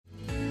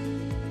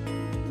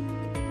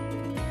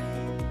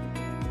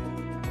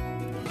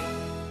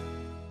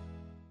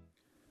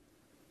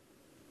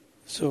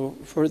So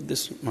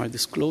first, my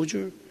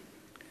disclosure.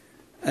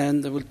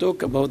 And I will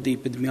talk about the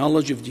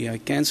epidemiology of GI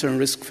cancer and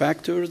risk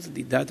factors,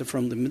 the data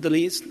from the Middle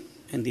East,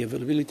 and the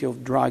availability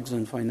of drugs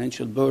and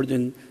financial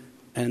burden,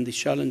 and the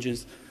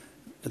challenges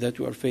that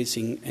we are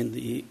facing in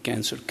the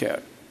cancer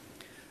care.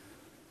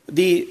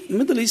 The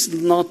Middle East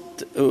is not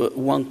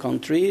one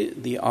country.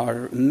 They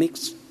are a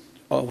mix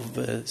of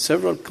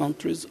several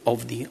countries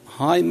of the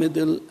high,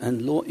 middle,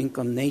 and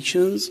low-income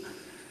nations.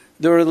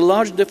 There are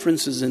large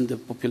differences in the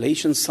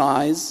population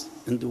size,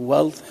 in the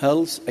wealth,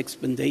 health,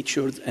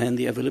 expenditures, and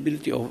the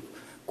availability of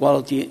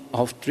quality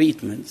of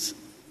treatments.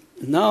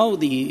 Now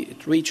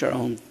it reached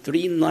around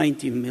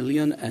 390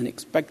 million and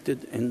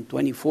expected in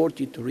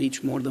 2040 to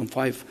reach more than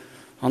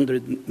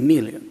 500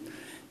 million.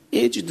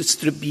 Age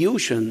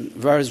distribution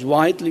varies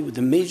widely with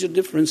the major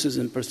differences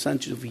in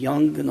percentage of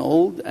young and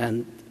old.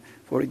 And,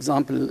 for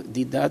example,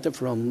 the data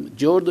from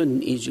Jordan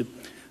and Egypt,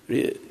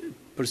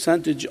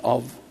 percentage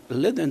of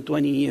less than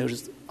 20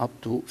 years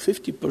up to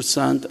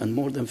 50% and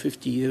more than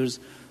 50 years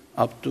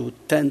up to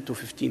 10 to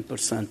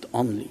 15%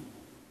 only.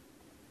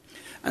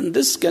 And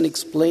this can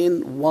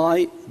explain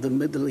why the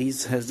Middle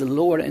East has a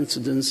lower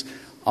incidence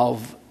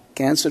of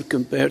cancer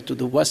compared to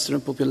the Western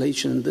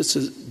population. This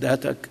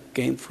data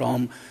came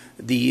from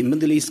the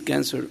Middle East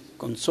Cancer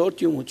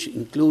Consortium, which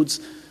includes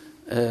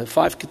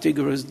 5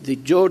 categories: the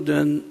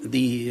Jordan,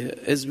 the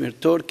Izmir,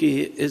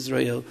 Turkey,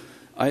 Israel,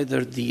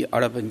 either the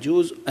Arab and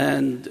Jews,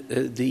 and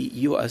the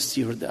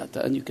USCR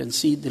data. And you can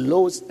see the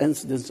lowest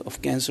incidence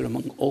of cancer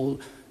among all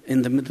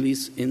in the Middle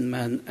East in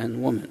men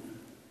and women.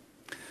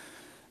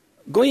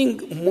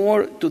 Going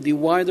more to the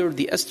wider,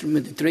 the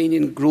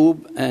Eastern-Mediterranean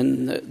group,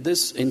 and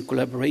this in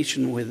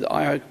collaboration with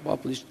IARC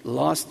published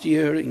last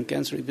year in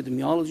Cancer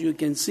Epidemiology, you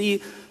can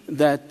see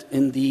that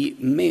in the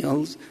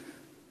males,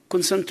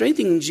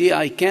 concentrating in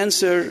GI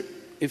cancer,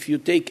 if you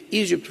take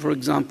Egypt, for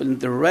example, in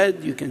the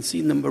red, you can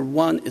see number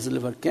 1 is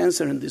liver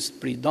cancer, and this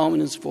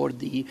predominance for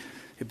the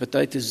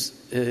hepatitis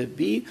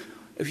B.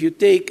 If you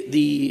take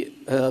the,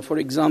 for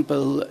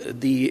example,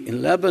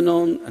 in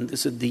Lebanon, and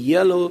this is the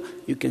yellow,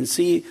 you can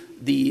see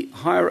the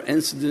higher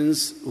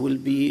incidence will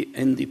be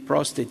in the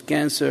prostate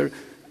cancer.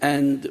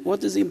 And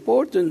what is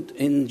important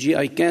in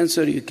GI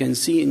cancer, you can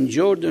see in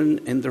Jordan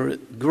in the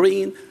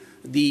green,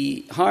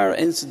 the higher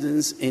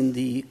incidence in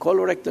the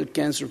colorectal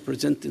cancer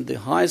presenting the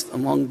highest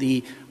among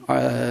the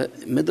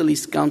Middle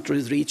East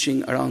countries,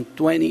 reaching around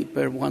 20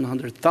 per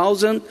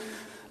 100,000.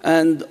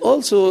 And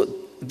also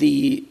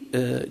the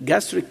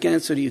gastric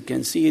cancer, you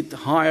can see it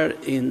higher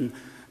in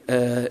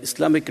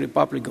Islamic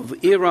Republic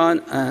of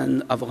Iran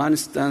and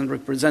Afghanistan,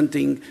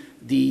 representing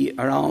the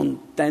around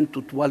 10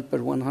 to 12 per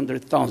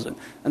 100,000.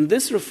 And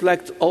this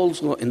reflects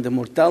also in the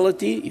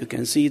mortality. You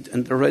can see it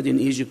in the red in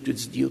Egypt,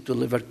 it's due to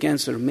liver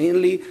cancer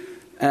mainly,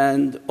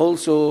 and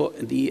also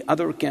the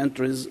other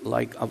countries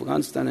like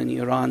Afghanistan and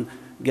Iran,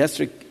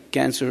 gastric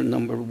cancer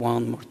number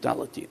 1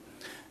 mortality.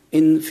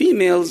 In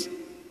females,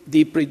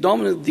 the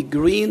predominant, the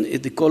green,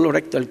 is the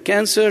colorectal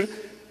cancer,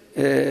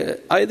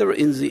 either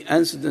in the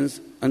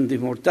incidence and the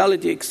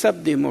mortality,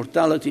 except the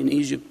mortality in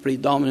Egypt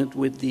predominant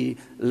with the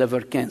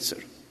liver cancer.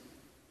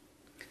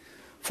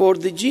 For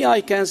the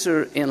GI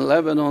cancer in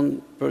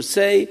Lebanon per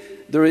se,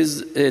 there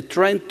is a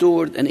trend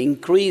toward an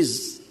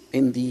increase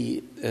in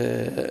the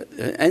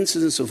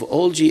incidence of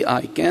all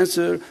GI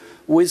cancer,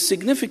 with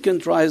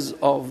significant rise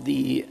of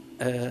the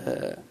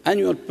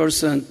annual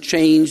percent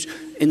change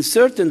in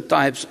certain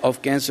types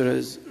of cancer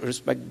as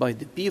respected by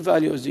the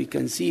p-value, as you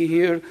can see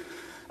here.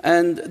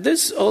 And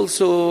this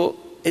also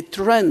a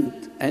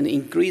trend and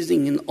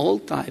increasing in all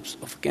types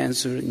of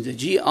cancer in the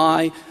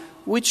GI,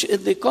 which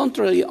is the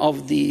contrary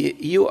of the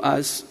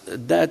US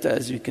data,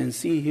 as you can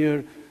see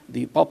here,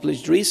 they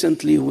published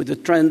recently with a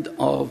trend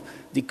of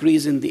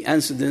decrease in the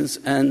incidence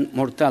and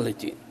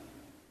mortality.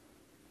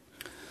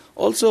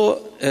 Also,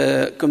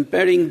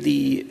 comparing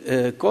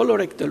the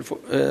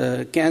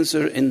colorectal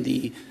cancer in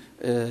the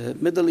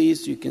Middle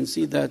East, you can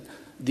see that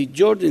the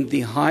Jordan,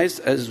 the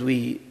highest, as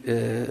we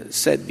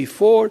said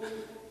before.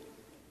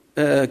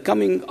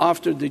 Coming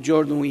after the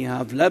Jordan, we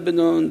have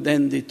Lebanon,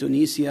 then the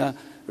Tunisia,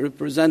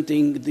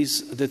 representing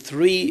the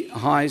 3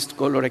 highest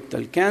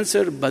colorectal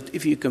cancer. But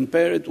if you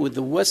compare it with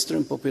the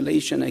Western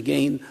population,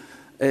 again,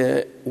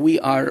 we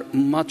are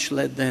much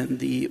less than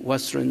the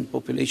Western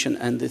population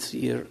and this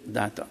year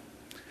data.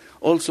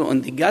 Also,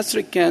 on the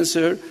gastric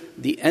cancer,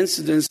 the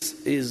incidence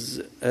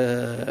is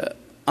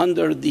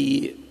under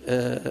the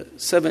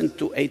 7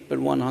 to 8 per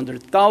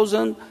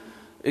 100,000.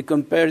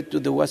 Compared to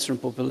the Western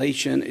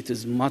population, it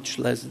is much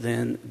less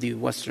than the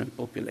Western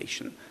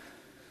population.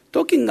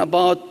 Talking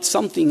about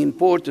something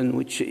important,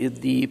 which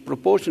is the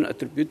proportion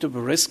attributable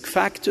risk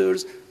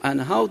factors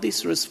and how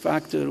this risk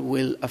factor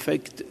will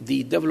affect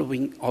the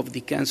developing of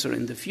the cancer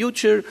in the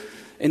future.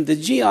 In the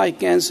GI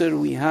cancer,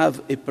 we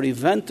have a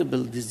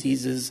preventable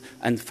diseases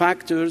and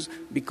factors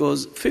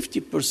because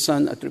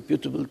 50%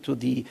 attributable to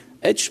the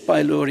H.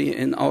 pylori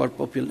in our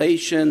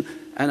population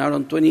and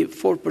around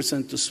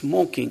 24% to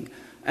smoking.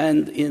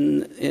 And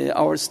in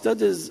our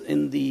studies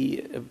in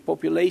the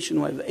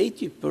population, we have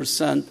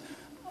 80%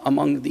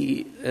 among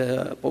the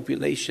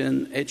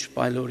population H.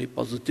 pylori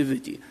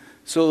positivity.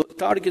 So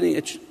targeting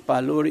H.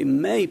 pylori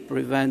may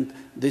prevent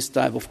this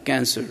type of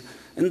cancer.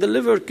 In the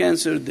liver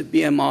cancer, the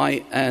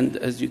BMI, and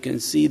as you can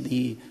see,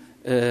 the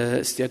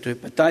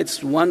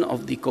steatohepatitis, one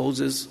of the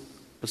causes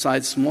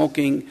besides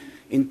smoking.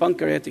 In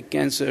pancreatic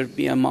cancer,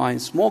 BMI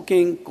and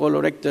smoking.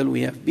 Colorectal,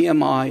 we have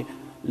BMI,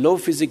 low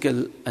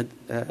physical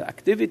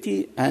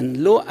activity,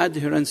 and low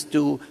adherence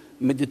to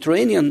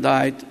Mediterranean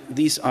diet.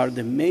 These are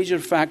the major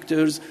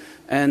factors.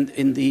 And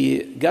in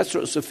the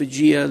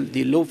gastroesophageal,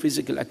 the low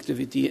physical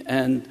activity,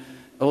 and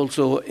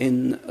also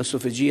in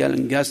esophageal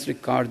and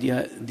gastric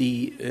cardia,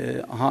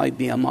 the high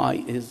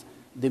BMI is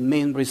the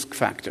main risk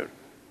factor.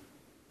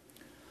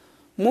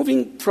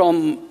 Moving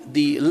from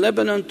the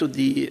Lebanon to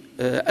the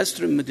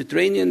Eastern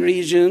Mediterranean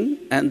region,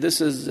 and this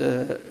is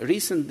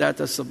recent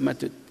data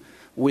submitted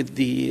with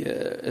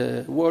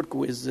the work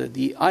with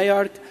the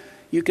IARC,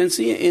 you can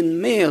see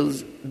in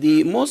males,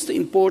 the most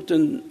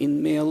important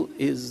in male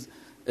is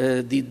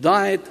the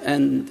diet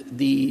and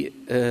the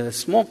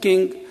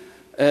smoking,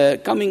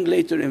 coming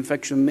later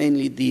infection,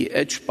 mainly the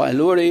H.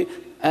 pylori,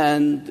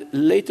 and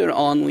later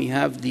on we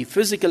have the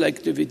physical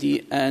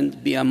activity and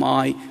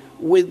BMI,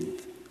 with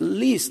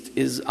least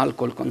is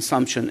alcohol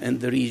consumption in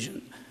the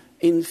region.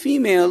 In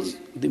females,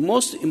 the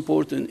most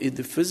important is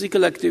the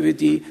physical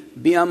activity,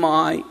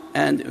 BMI,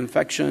 and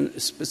infection,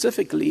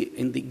 specifically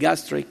in the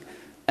gastric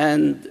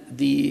and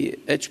the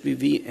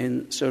HPV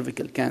in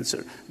cervical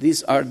cancer.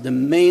 These are the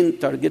main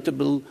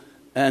targetable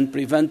and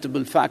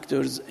preventable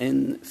factors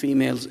in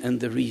females in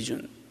the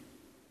region.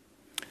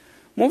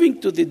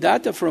 Moving to the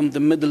data from the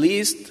Middle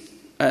East,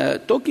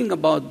 talking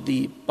about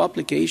the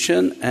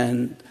publication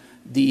and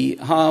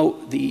how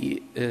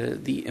the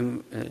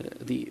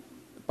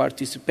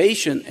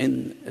participation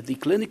in the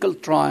clinical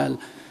trial,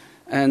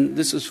 and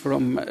this is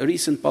from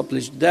recent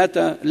published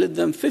data, less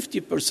than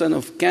 50%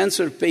 of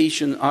cancer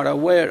patients are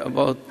aware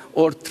about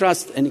or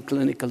trust any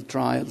clinical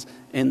trials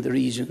in the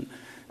region.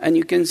 And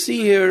you can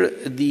see here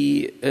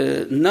the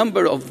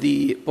number of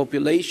the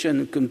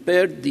population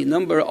compared the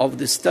number of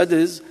the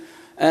studies.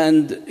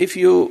 And if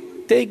you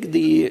take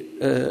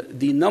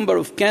the number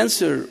of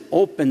cancer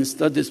open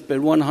studies per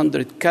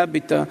 100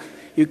 capita,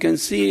 you can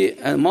see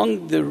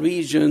among the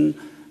region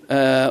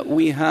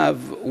we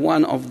have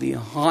one of the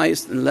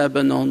highest in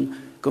Lebanon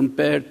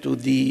compared to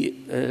the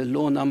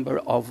low number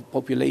of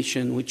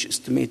population, which is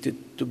estimated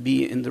to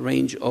be in the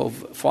range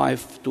of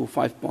 5 to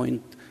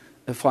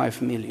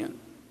 5.5 million.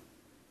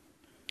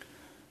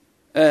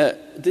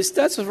 The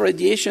status of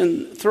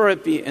radiation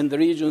therapy in the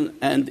region,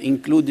 and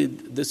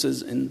included, this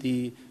is in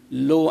the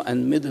low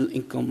and middle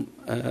income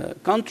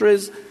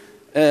countries,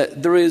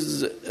 there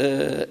is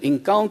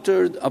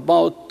encountered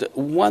about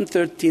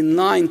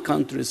 139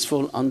 countries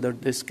fall under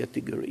this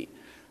category.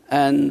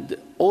 And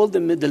all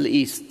the Middle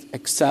East,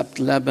 except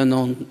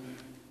Lebanon,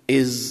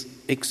 is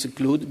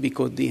excluded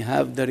because they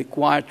have the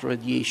required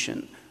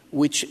radiation,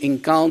 which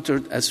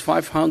encountered as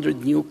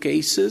 500 new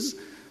cases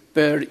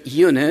per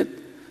unit,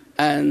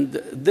 and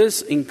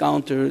this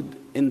encountered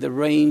in the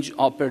range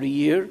of per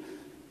year.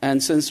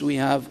 And since we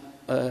have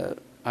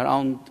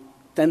around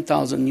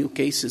 10,000 new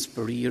cases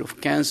per year of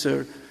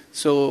cancer,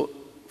 so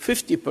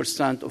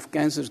 50% of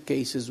cancer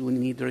cases will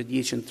need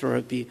radiation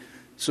therapy.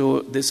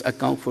 So this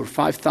accounts for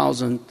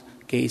 5,000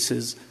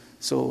 cases.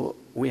 So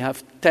we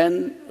have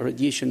 10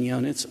 radiation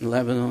units in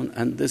Lebanon,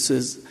 and this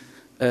is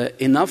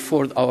enough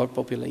for our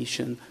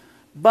population.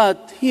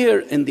 But here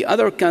in the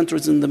other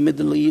countries in the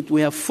Middle East, we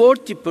have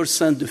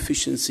 40%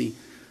 deficiency,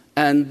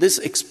 and this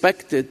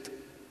expected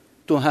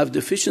to have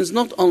deficiency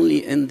not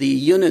only in the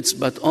units,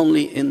 but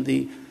only in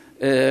the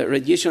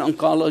radiation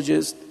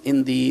oncologist,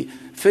 in the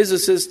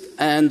physicist,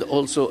 and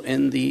also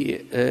in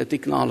the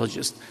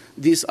technologist.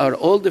 These are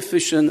all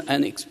deficient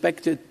and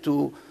expected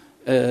to,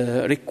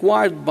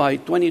 required by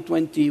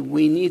 2020,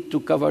 we need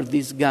to cover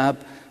this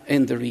gap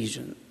in the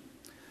region.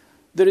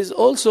 There is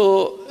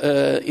also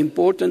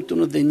important to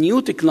know the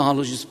new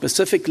technology,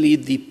 specifically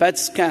the PET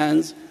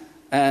scans,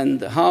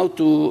 and how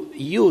to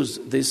use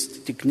these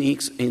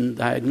techniques in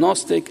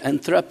diagnostic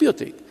and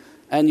therapeutic.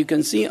 And you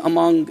can see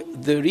among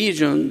the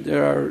region,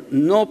 there are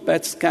no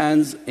PET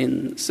scans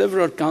in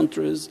several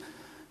countries.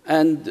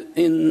 And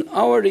in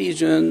our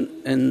region,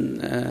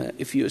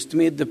 if you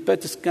estimate the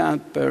PET scan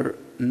per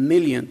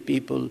million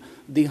people,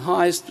 the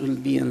highest will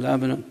be in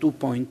Lebanon,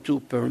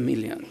 2.2 per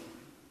million.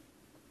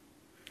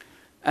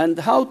 And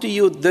how to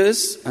use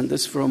this, and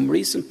this from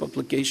recent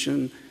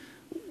publication,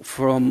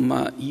 from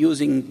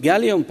using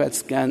gallium PET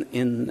scan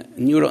in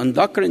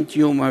neuroendocrine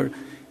tumor.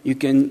 You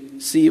can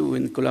see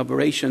in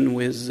collaboration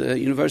with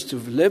University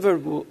of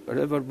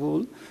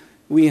Liverpool,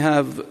 we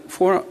have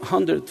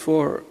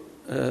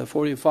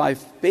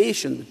 445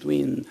 patients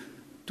between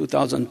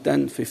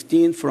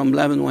 2010-15. From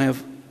Lebanon, we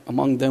have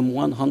among them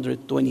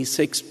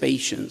 126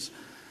 patients.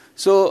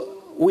 So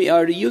we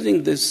are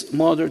using these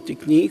modern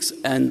techniques,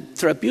 and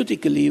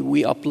therapeutically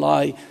we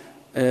apply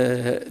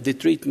the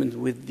treatment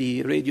with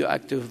the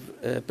radioactive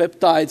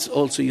peptides,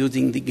 also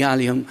using the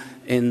gallium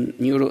in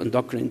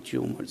neuroendocrine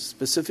tumors.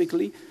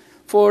 Specifically,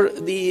 For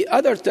the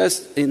other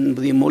tests in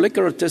the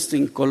molecular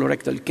testing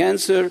colorectal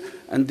cancer,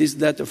 and this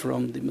data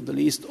from the Middle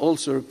East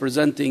also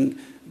representing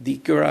the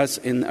KRAS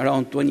in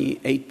around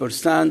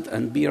 28%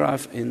 and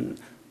BRAF in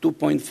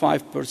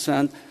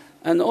 2.5%,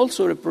 and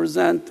also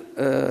represent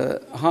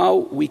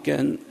how we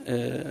can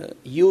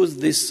use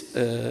this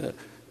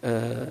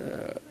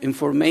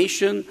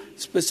information,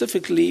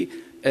 specifically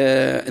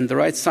in the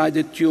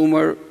right-sided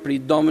tumor,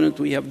 predominant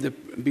we have the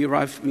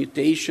BRAF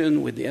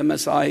mutation with the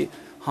MSI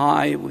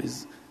high,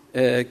 with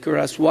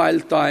KRAS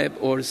wild type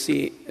or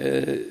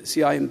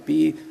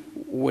CIMP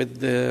with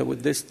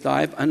this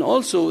type, and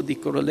also the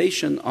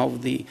correlation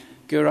of the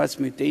KRAS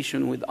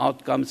mutation with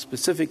outcomes,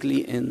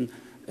 specifically in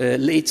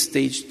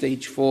late-stage,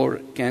 stage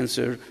 4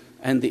 cancer,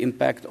 and the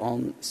impact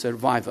on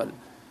survival.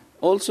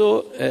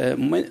 Also,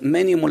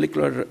 many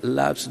molecular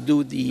labs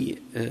do the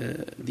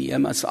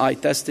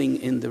MSI testing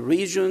in the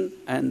region,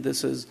 and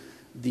this is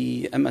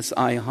the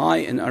MSI high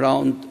in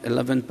around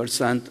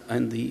 11%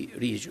 in the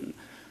region.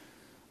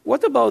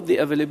 What about the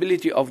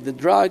availability of the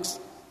drugs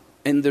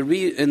in the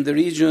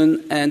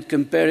region and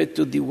compare it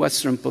to the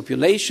Western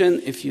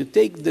population? If you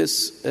take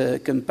this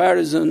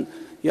comparison,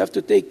 you have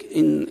to take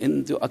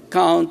into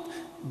account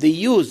the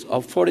use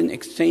of foreign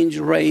exchange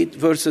rate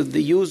versus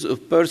the use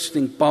of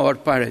purchasing power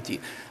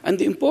parity. And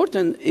the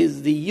important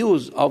is the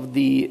use of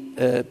the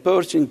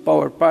purchasing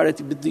power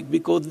parity,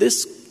 because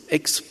this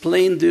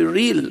explains the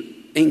real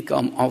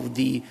income of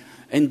the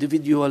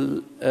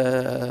individuals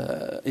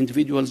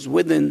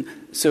within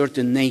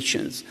certain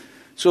nations.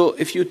 So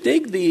if you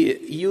take the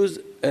use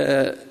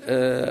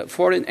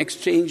foreign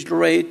exchange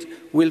rate,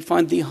 we'll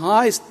find the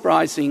highest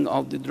pricing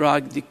of the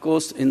drug, the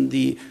cost in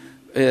the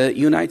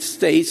United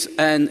States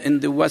and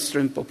in the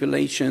Western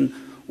population,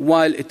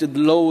 while it is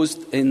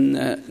lowest in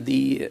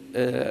the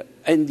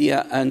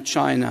India and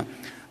China.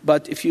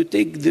 But if you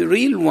take the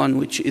real one,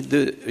 which is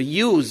the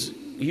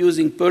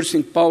using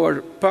purchasing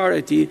power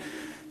parity,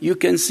 you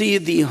can see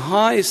the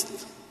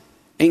highest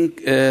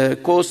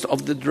cost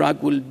of the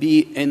drug will be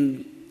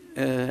in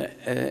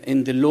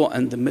the low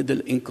and the middle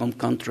income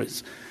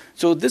countries.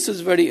 So this is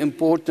very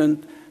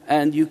important,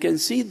 and you can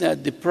see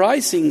that the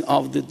pricing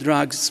of the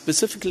drugs,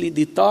 specifically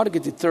the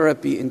targeted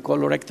therapy in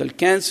colorectal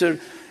cancer,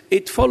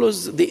 it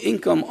follows the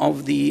income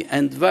of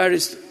and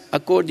varies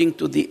according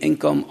to the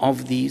income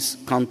of these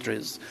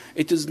countries.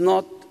 It is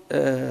not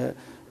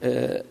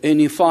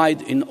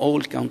unified in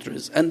all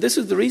countries. And this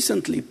is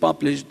recently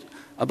published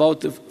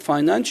about the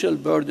financial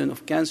burden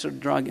of cancer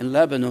drug in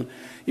Lebanon.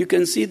 You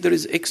can see there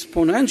is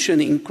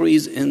exponential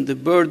increase in the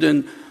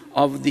burden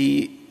of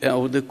the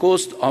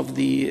cost of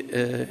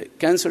the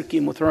cancer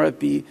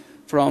chemotherapy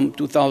from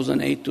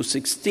 2008 to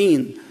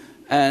 16.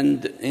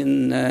 And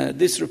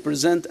this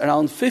represents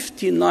around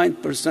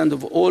 59%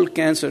 of all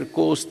cancer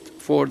cost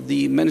for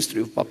the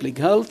Ministry of Public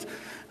Health,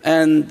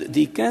 and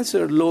the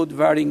cancer load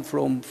varying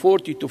from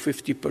 40 to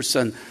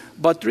 50%.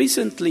 But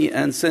recently,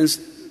 and since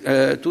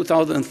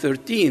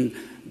 2013,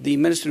 the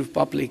Ministry of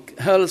Public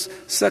Health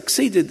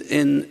succeeded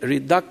in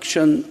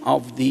reduction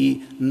of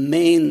the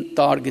main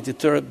targeted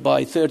therapy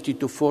by 30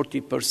 to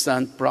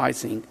 40%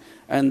 pricing.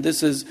 And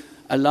this is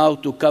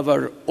allowed to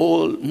cover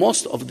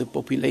most of the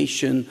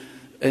population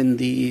in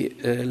the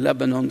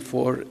Lebanon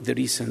for the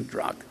recent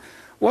drug.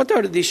 What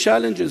are the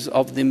challenges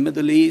of the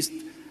Middle East?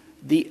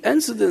 The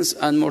incidence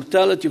and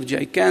mortality of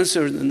GI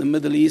cancer in the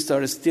Middle East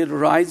are still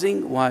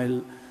rising,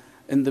 while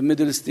in the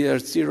Middle East they are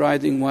still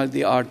rising, while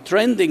they are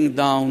trending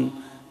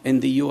down in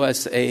the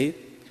USA.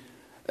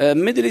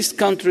 Middle East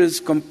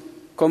countries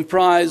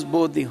comprise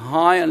both the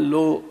high and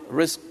low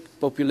risk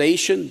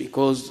population,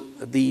 because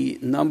the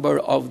number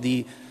of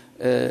the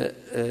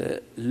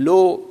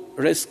low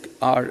risk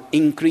are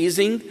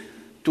increasing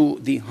to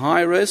the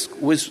high risk,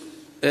 with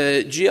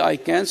GI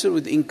cancer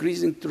with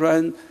increasing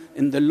trend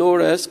in the low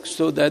risk,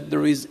 so that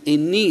there is a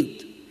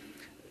need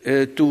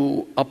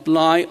to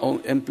apply or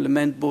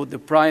implement both the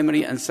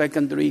primary and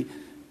secondary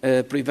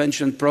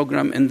prevention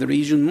program in the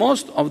region.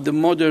 Most of the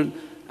modern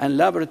and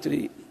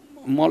laboratory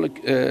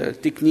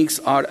techniques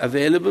are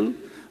available,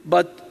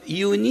 but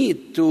you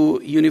need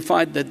to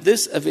unify that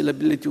this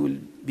availability will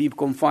be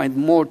confined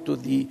more to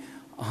the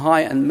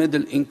high and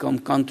middle income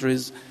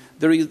countries.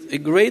 There is a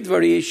great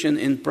variation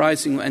in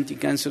pricing of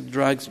anti-cancer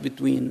drugs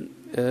between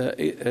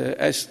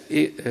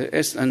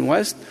East and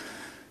West.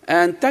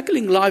 And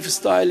tackling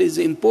lifestyle is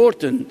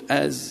important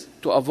as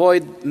to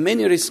avoid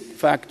many risk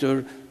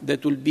factors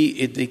that will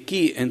be the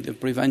key in the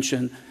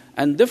prevention.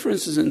 And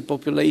differences in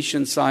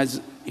population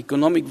size,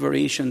 economic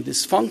variation,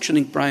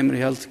 dysfunctioning primary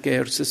health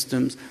care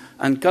systems,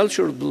 and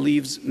cultural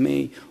beliefs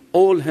may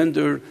all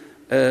hinder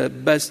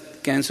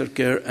best cancer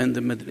care in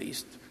the Middle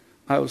East.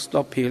 I will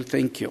stop here.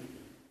 Thank you.